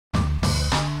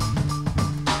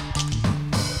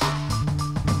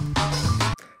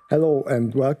Hello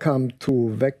and welcome to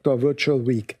Vector Virtual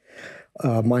Week.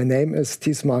 My name is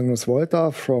Thieß-Magnus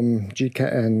Wolter from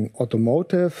GKN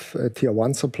Automotive, a Tier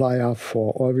 1 supplier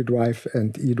for all-wheel drive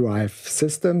and e-drive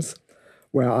systems,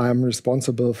 where I am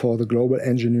responsible for the global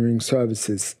engineering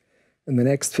services. In the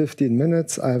next 15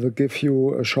 minutes, I will give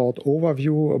you a short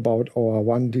overview about our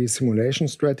 1D simulation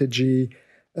strategy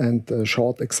and a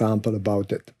short example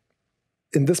about it.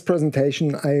 In this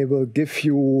presentation, I will give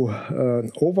you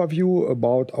an overview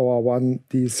about our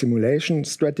 1D simulation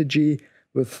strategy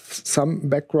with some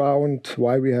background,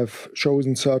 why we have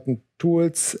chosen certain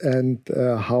tools and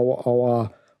how our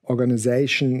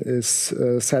organization is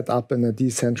set up in a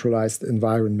decentralized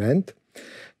environment.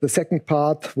 The second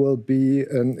part will be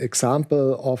an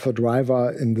example of a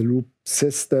driver-in-the-loop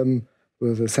system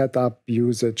with a setup,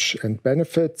 usage and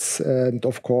benefits, and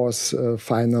of course, a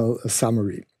final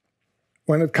summary.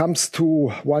 When it comes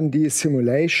to 1D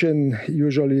simulation,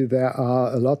 usually there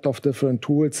are a lot of different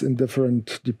tools in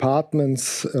different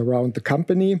departments around the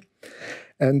company.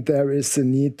 And there is a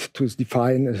need to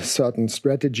define a certain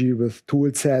strategy with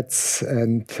tool sets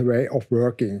and way of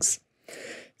workings.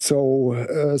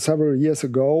 So several years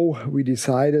ago, we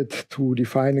decided to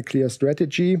define a clear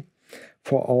strategy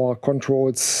for our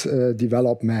controls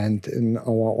development in our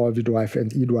all-wheel drive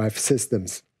and e-drive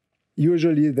systems.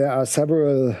 Usually there are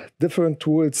several different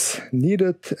tools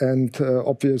needed, and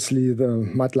obviously the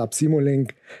MATLAB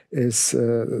Simulink is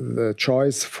the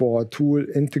choice for tool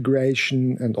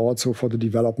integration and also for the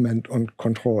development on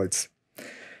controls.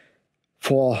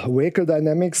 For vehicle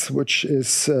dynamics, which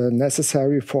is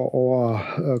necessary for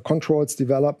our controls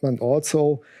development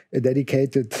also, a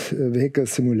dedicated vehicle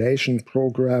simulation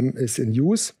program is in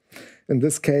use. In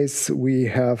this case, we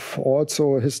have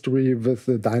also a history with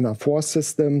the Dyna4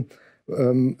 system,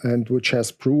 and which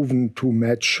has proven to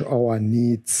match our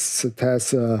needs. It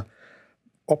has an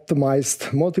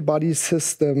optimized multi-body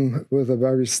system with a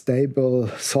very stable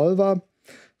solver.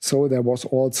 So there was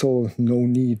also no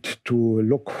need to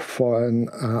look for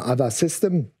another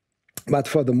system. But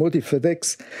for the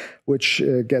multi-physics, which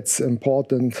gets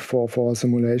important for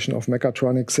simulation of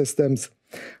mechatronic systems,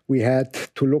 we had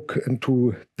to look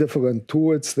into different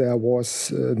tools. There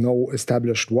was no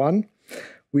established one.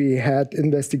 We had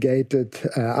investigated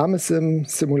Amesim,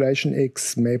 Simulation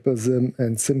X, MapleSim,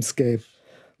 and SimScape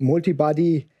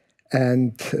multibody,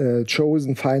 and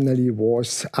chosen finally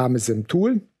was Amesim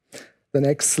tool. The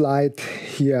next slide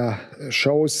here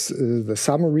shows the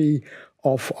summary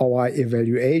of our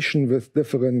evaluation with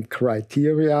different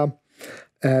criteria.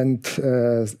 And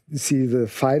you see the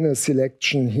final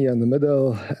selection here in the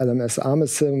middle, LMS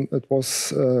Amesim, it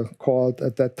was called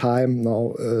at that time,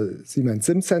 now Siemens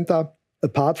SimCenter.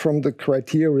 Apart from the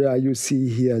criteria you see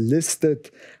here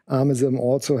listed, Amesim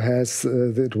also has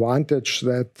the advantage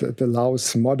that it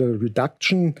allows model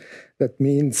reduction. That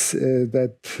means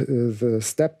that the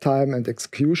step time and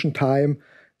execution time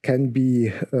can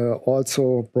be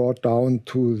also brought down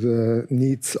to the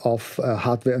needs of a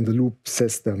hardware-in-the-loop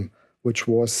system, which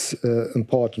was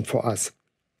important for us.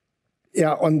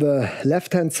 Yeah, on the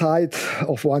left-hand side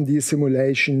of 1D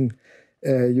simulation,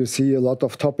 you see a lot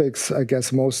of topics. I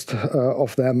guess most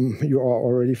of them you are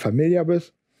already familiar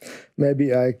with.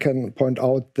 Maybe I can point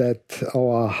out that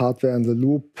our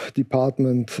hardware-in-the-loop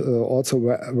department also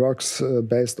works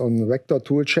based on the vector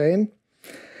toolchain.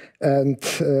 And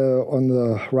on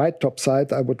the right top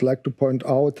side, I would like to point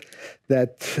out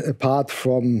that apart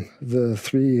from the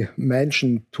three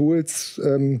mentioned tools,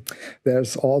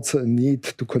 there's also a need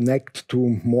to connect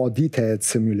to more detailed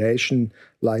simulation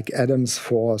like Adams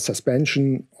for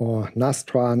suspension or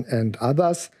Nastran and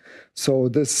others. So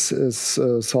this is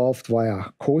solved via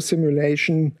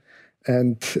co-simulation.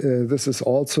 And this is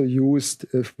also used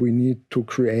if we need to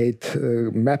create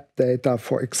map data,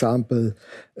 for example,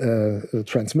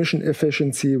 transmission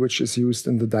efficiency, which is used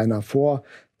in the Dyna4.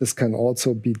 This can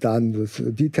also be done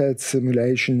with detailed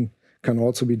simulation, can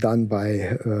also be done by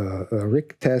a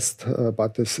rig test,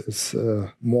 but this is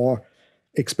more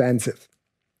expensive.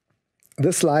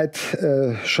 This slide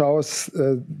shows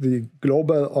the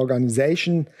global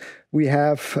organization we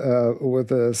have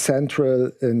with a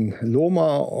central in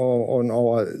Loma or on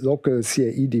our local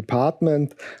CAE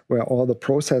department, where all the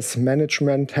process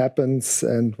management happens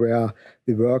and where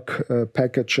the work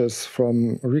packages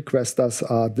from requesters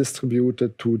are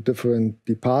distributed to different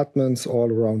departments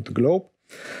all around the globe.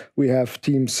 We have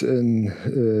teams in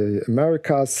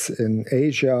Americas, in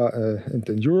Asia, and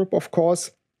in Europe, of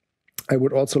course. I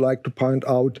would also like to point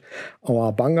out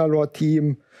our Bangalore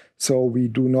team. So we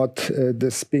do not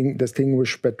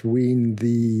distinguish between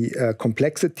the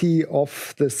complexity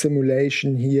of the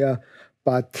simulation here,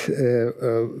 but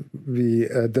we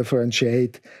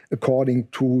differentiate according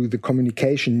to the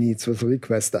communication needs with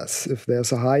requesters. If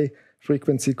there's a high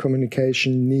frequency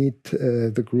communication need,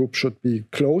 the group should be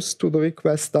close to the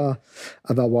requester.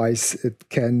 Otherwise, it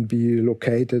can be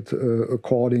located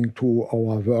according to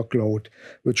our workload,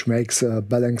 which makes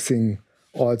balancing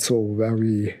also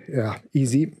very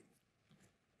easy.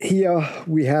 Here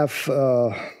we have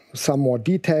some more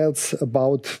details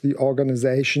about the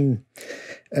organization.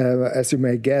 As you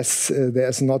may guess,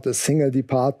 there's not a single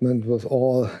department with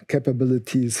all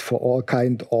capabilities for all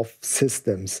kinds of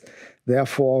systems.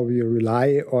 Therefore, we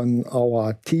rely on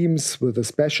our teams with the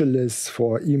specialists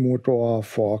for e-motor,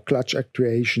 for clutch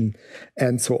actuation,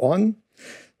 and so on.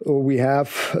 We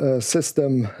have a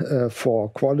system for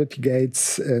quality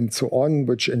gates and so on,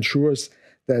 which ensures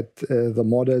that the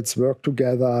models work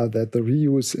together, that the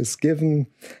reuse is given,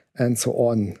 and so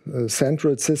on. The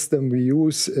central system we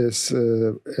use is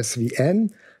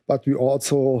SVN, but we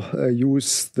also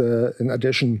use, in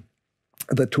addition,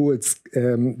 the tools,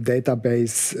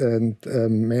 database and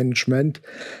management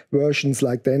versions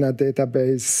like Dana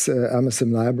database,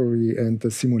 Amesim library, and the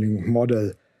Simulink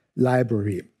model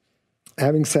library.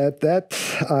 Having said that,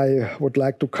 I would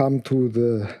like to come to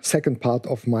the second part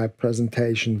of my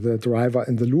presentation, the driver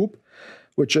in the loop,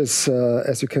 which is,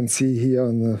 as you can see here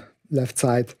on the left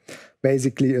side,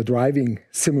 basically a driving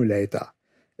simulator.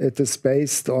 It is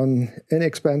based on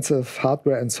inexpensive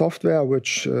hardware and software,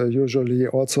 which usually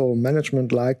also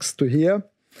management likes to hear.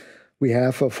 We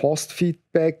have a forced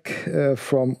feedback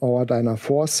from our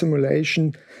Dyna4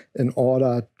 simulation in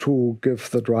order to give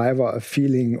the driver a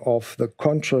feeling of the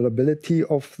controllability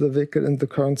of the vehicle in the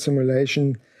current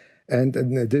simulation. And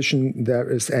in addition, there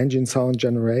is engine sound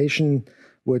generation,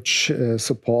 which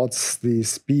supports the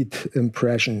speed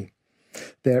impression.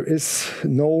 There is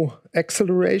no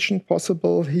acceleration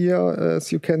possible here,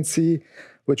 as you can see,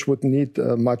 which would need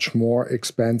a much more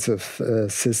expensive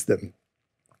system.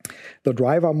 The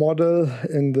driver model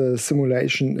in the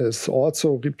simulation is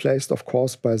also replaced, of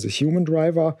course, by the human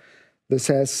driver. This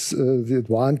has the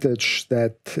advantage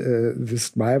that this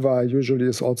driver usually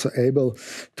is also able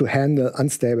to handle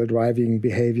unstable driving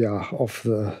behavior of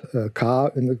the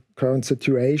car in the current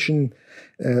situation.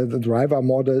 The driver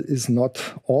model is not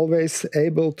always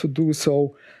able to do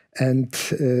so, and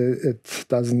it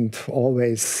doesn't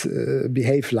always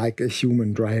behave like a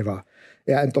human driver.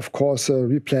 Yeah, and of course, a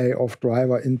replay of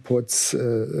driver inputs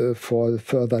for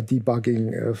further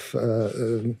debugging if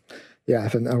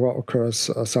an error occurs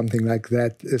or something like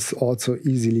that is also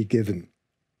easily given.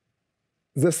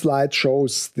 This slide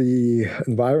shows the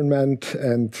environment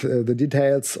and the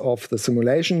details of the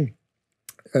simulation.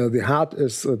 The heart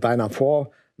is a Dyna4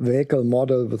 vehicle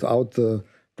model without the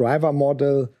driver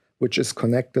model, which is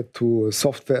connected to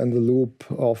software in the loop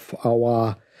of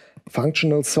our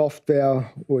functional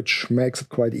software, which makes it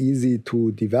quite easy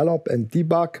to develop and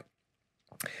debug.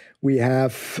 We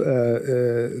have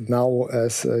now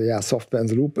software in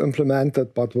the loop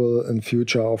implemented, but will in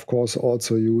future, of course,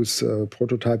 also use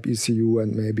prototype ECU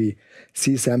and maybe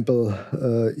C-sample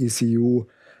ECU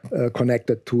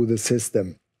connected to the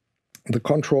system. The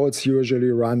controls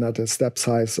usually run at a step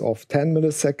size of 10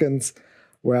 milliseconds,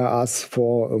 whereas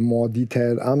for a more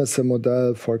detailed Amesim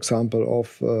model, for example,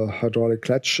 of a hydraulic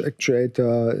clutch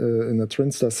actuator in a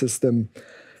Trinster system,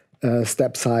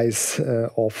 step size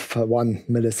of 1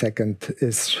 millisecond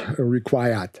is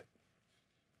required.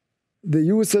 The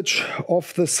usage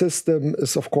of the system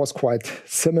is, of course, quite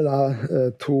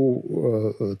similar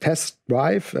to test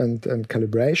drive and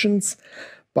calibrations,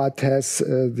 but has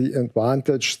the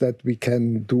advantage that we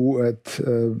can do it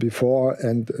before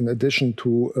and in addition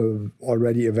to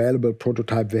already available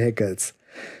prototype vehicles.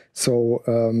 So,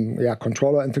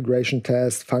 controller integration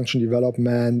test, function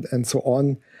development, and so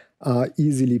on are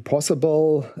easily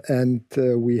possible. And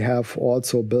we have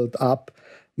also built up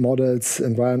models,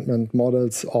 environment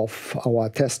models of our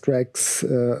test tracks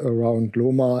around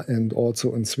Loma and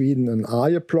also in Sweden in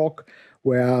Arjeplog,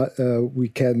 where we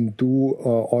can do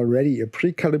already a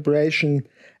pre-calibration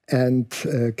and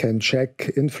can check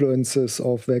influences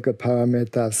of vehicle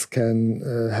parameters, can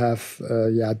have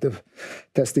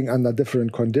testing under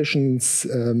different conditions,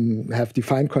 have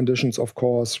defined conditions, of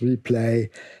course, replay,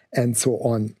 and so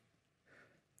on.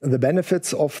 The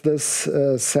benefits of this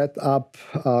setup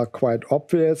are quite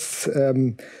obvious.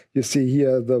 You see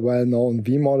here the well-known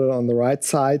V model on the right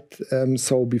side.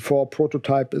 So before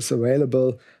prototype is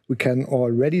available, we can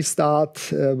already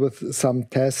start with some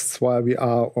tests while we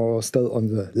are still on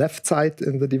the left side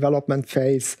in the development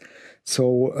phase.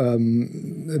 So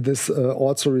this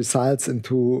also results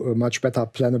into a much better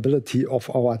planability of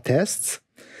our tests.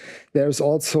 There is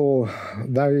also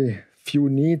very few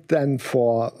need then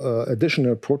for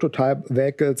additional prototype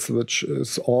vehicles, which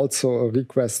is also a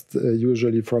request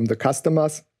usually from the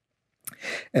customers.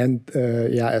 And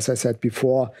yeah, as I said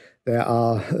before, there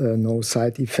are no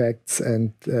side effects,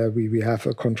 and we have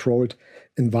a controlled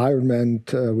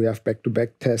environment. We have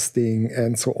back-to-back testing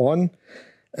and so on.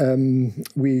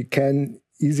 We can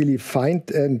easily find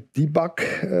and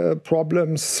debug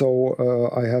problems. So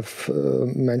I have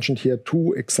mentioned here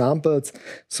 2 examples.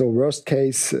 So worst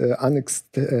case,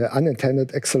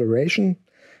 unintended acceleration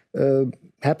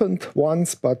happened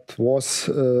once, but was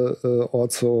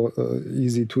also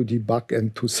easy to debug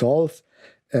and to solve.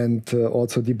 And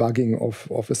also debugging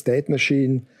of a state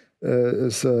machine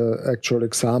is an actual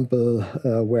example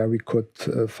where we could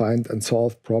find and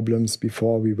solve problems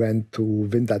before we went to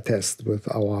winter test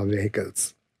with our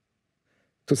vehicles.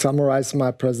 To summarize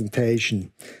my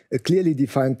presentation, a clearly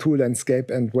defined tool landscape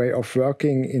and way of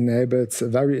working enables a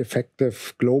very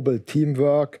effective global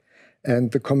teamwork,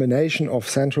 and the combination of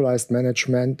centralized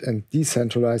management and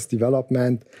decentralized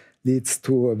development leads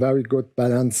to a very good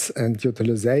balance and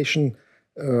utilization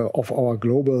of our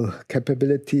global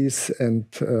capabilities and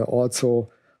also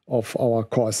of our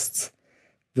costs.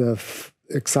 The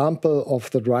example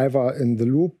of the driver in the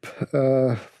loop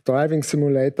driving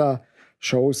simulator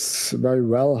shows very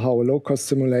well how a low-cost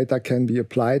simulator can be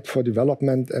applied for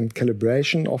development and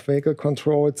calibration of vehicle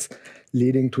controls,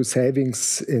 leading to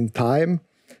savings in time.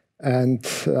 And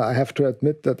I have to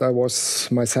admit that I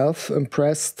was myself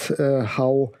impressed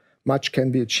how much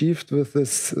can be achieved with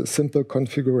this simple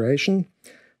configuration.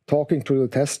 Talking to the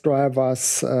test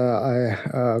drivers,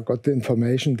 I got the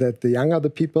information that the younger the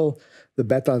people, the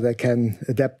better they can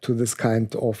adapt to this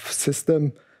kind of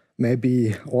system.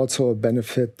 Maybe also a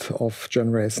benefit of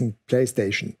generation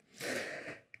PlayStation.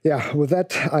 Yeah, with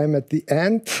that, I'm at the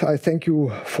end. I thank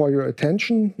you for your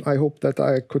attention. I hope that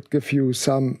I could give you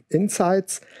some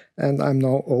insights, and I'm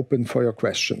now open for your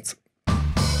questions.